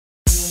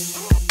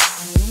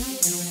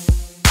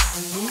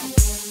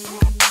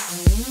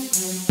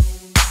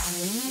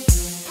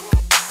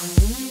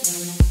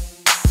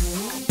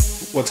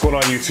What's going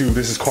on YouTube?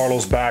 This is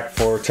Carlos back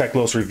for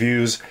Techlos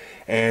Reviews,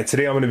 and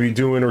today I'm going to be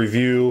doing a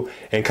review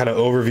and kind of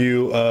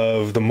overview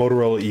of the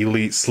Motorola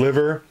Elite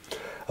Sliver.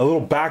 A little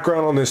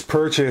background on this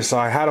purchase: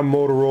 I had a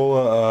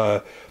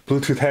Motorola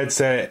Bluetooth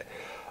headset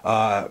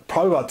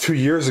probably about 2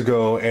 years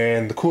ago,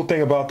 and the cool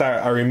thing about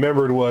that I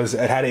remembered was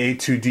it had an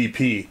 8.2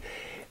 DP,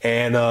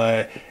 and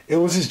it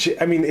was just,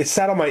 I mean, it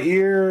sat on my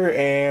ear,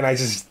 and I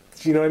just,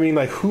 you know what I mean,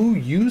 like, who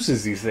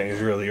uses these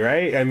things really,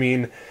 right? I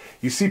mean,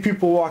 you see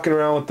people walking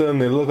around with them,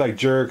 they look like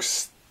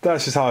jerks.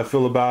 That's just how I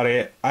feel about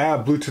it. I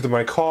have Bluetooth in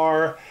my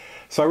car,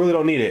 so I really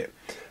don't need it.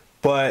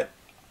 But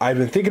I've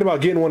been thinking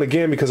about getting one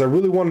again because I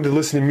really wanted to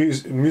listen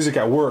to music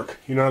at work.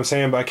 You know what I'm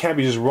saying? But I can't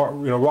be just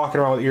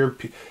rocking around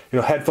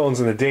with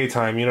headphones in the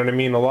daytime. You know what I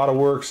mean? A lot of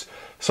works,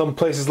 some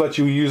places let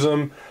you use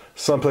them,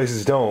 some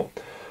places don't.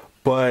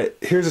 But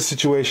here's the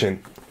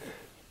situation.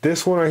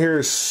 This one right here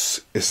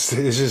is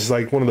just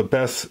like one of the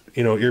best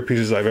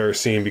earpieces I've ever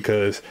seen,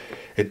 because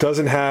it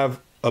doesn't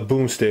have a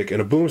boomstick,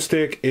 and a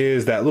boomstick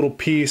is that little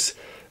piece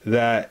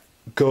that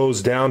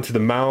goes down to the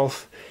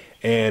mouth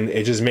and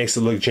it just makes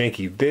it look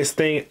janky. This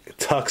thing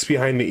tucks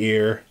behind the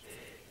ear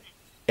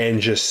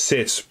and just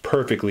sits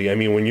perfectly. I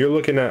mean, when you're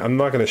looking at, I'm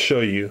not going to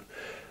show you,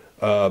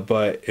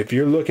 but if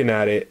you're looking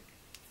at it,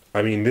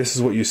 I mean, this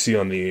is what you see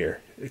on the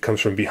ear. It comes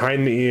from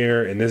behind the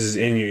ear, and this is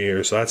in your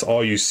ear, so that's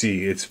all you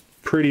see. It's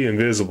pretty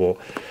invisible,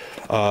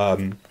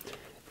 and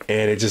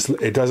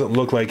it doesn't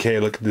look like, hey,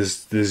 look at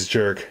this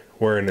jerk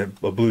wearing a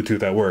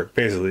Bluetooth at work.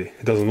 Basically,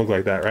 it doesn't look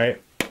like that, right?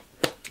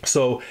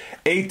 So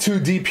 8.2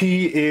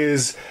 DP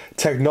is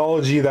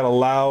technology that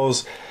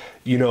allows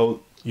your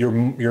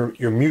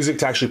music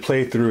to actually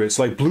play through it. It's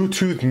like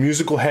Bluetooth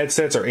musical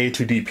headsets are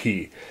 8.2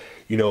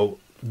 DP.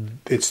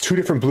 It's two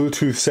different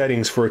Bluetooth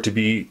settings for it to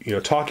be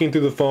talking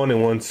through the phone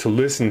and one to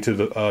listen to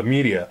the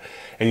media.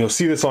 And you'll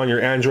see this on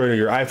your Android or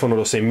your iPhone,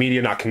 it'll say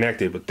media not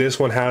connected, but this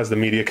one has the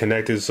media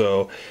connected,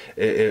 so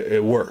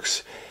it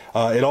works.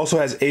 It also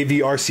has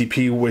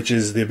AVRCP, which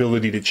is the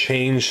ability to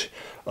change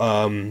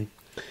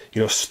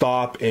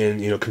stop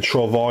and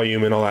control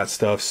volume and all that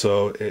stuff,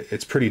 so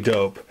it's pretty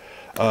dope.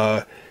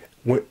 Another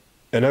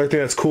thing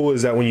that's cool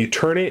is that when you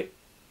turn it,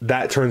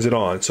 that turns it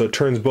on, so it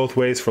turns both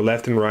ways for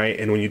left and right,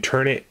 and when you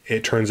turn it,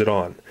 it turns it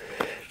on.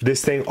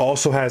 This thing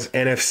also has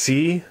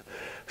NFC,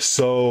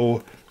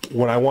 so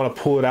when I want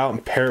to pull it out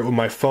and pair it with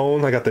my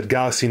phone, I got the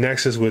Galaxy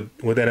Nexus with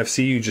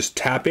NFC. You just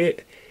tap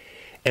it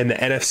and the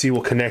NFC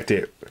will connect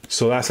it,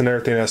 so that's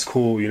another thing that's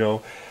cool.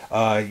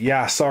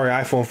 Yeah, sorry,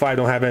 iPhone 5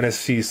 don't have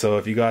NFC, so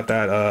if you got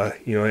that,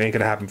 it ain't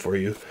gonna happen for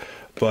you.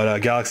 But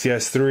Galaxy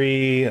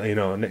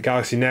S3,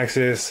 Galaxy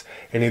Nexus,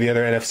 any of the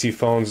other NFC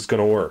phones, is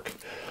gonna work.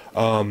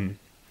 And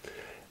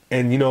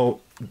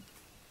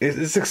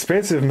it's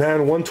expensive,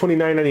 man.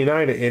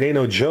 $129.99. It ain't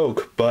no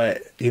joke,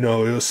 but it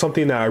was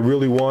something that I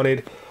really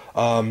wanted.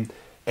 And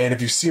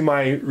if you see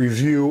my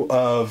review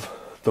of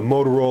the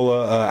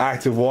Motorola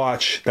Active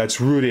Watch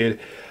that's rooted,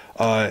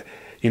 I'm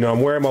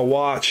wearing my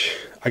watch.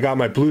 I got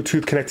my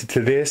Bluetooth connected to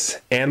this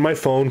and my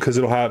phone, because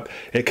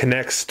it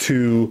connects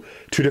to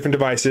two different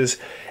devices,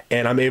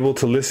 and I'm able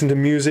to listen to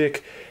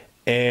music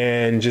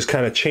and just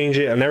kind of change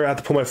it. I never have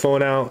to pull my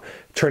phone out,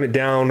 turn it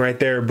down right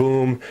there,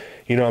 boom.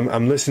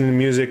 I'm listening to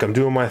music, I'm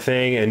doing my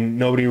thing, and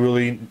nobody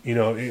really,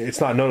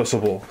 it's not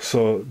noticeable.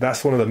 So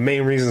that's one of the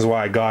main reasons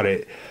why I got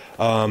it.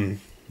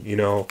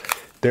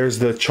 There's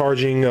the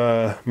charging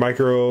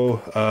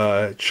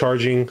micro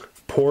charging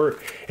port,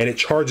 and it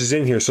charges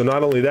in here. So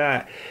not only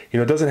that,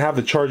 it doesn't have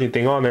the charging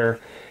thing on there,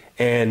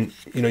 and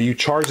you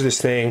charge this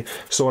thing,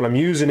 so when I'm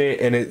using it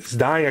and it's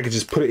dying, I can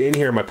just put it in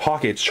here in my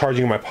pocket. It's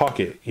charging in my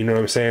pocket, you know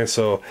what I'm saying?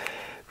 So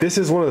this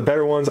is one of the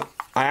better ones.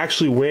 I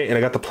actually went and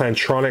I got the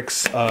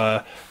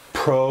Plantronics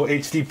Pro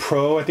HD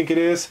Pro, I think it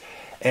is,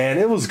 and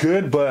it was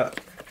good,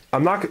 but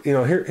I'm not,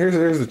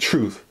 here's the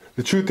truth.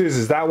 The truth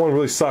is that one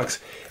really sucks.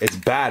 It's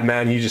bad,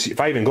 man.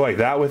 If I even go like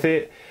that with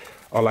it,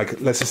 or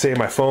like, let's just say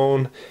my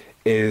phone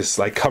is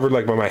like covered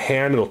like by my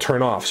hand, it'll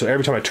turn off. So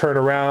every time I turn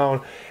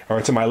around or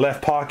into my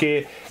left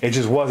pocket, it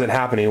just wasn't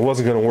happening. It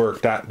wasn't gonna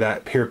work.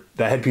 That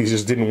headpiece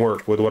just didn't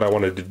work with what I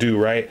wanted to do,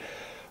 right?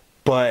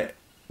 But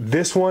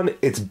this one,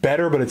 it's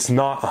better, but it's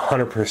not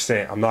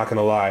 100%. I'm not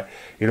gonna lie.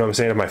 You know what I'm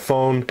saying? If my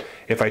phone,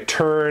 if I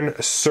turn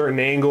a certain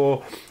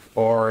angle,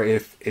 or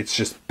if it's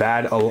just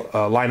bad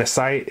line of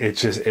sight,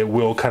 it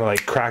will kind of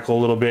like crackle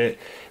a little bit,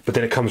 but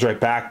then it comes right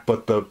back.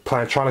 But the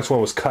Plantronics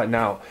one was cutting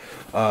out.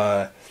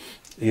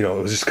 It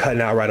was just cutting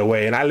out right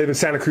away. And I live in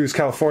Santa Cruz,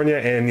 California,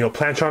 and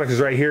Plantronics is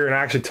right here. And I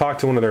actually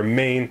talked to one of their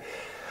main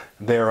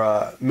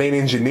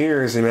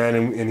engineers, and man,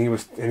 and we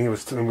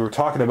were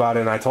talking about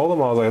it. And I told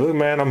him, I was like, look,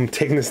 man, I'm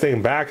taking this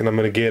thing back, and I'm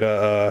gonna get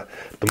the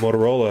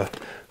Motorola.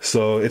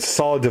 So it's a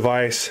solid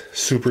device,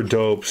 super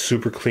dope,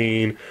 super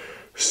clean,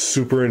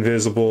 super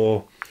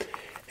invisible,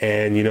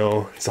 and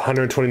it's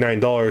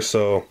 $129.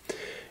 So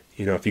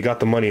if you got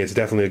the money, it's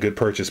definitely a good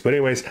purchase. But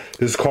anyways,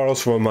 this is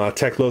Carlos from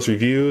Techlos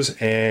Reviews,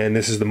 and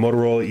this is the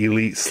Motorola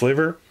Elite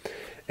Sliver.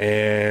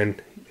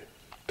 And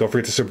don't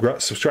forget to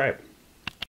subscribe.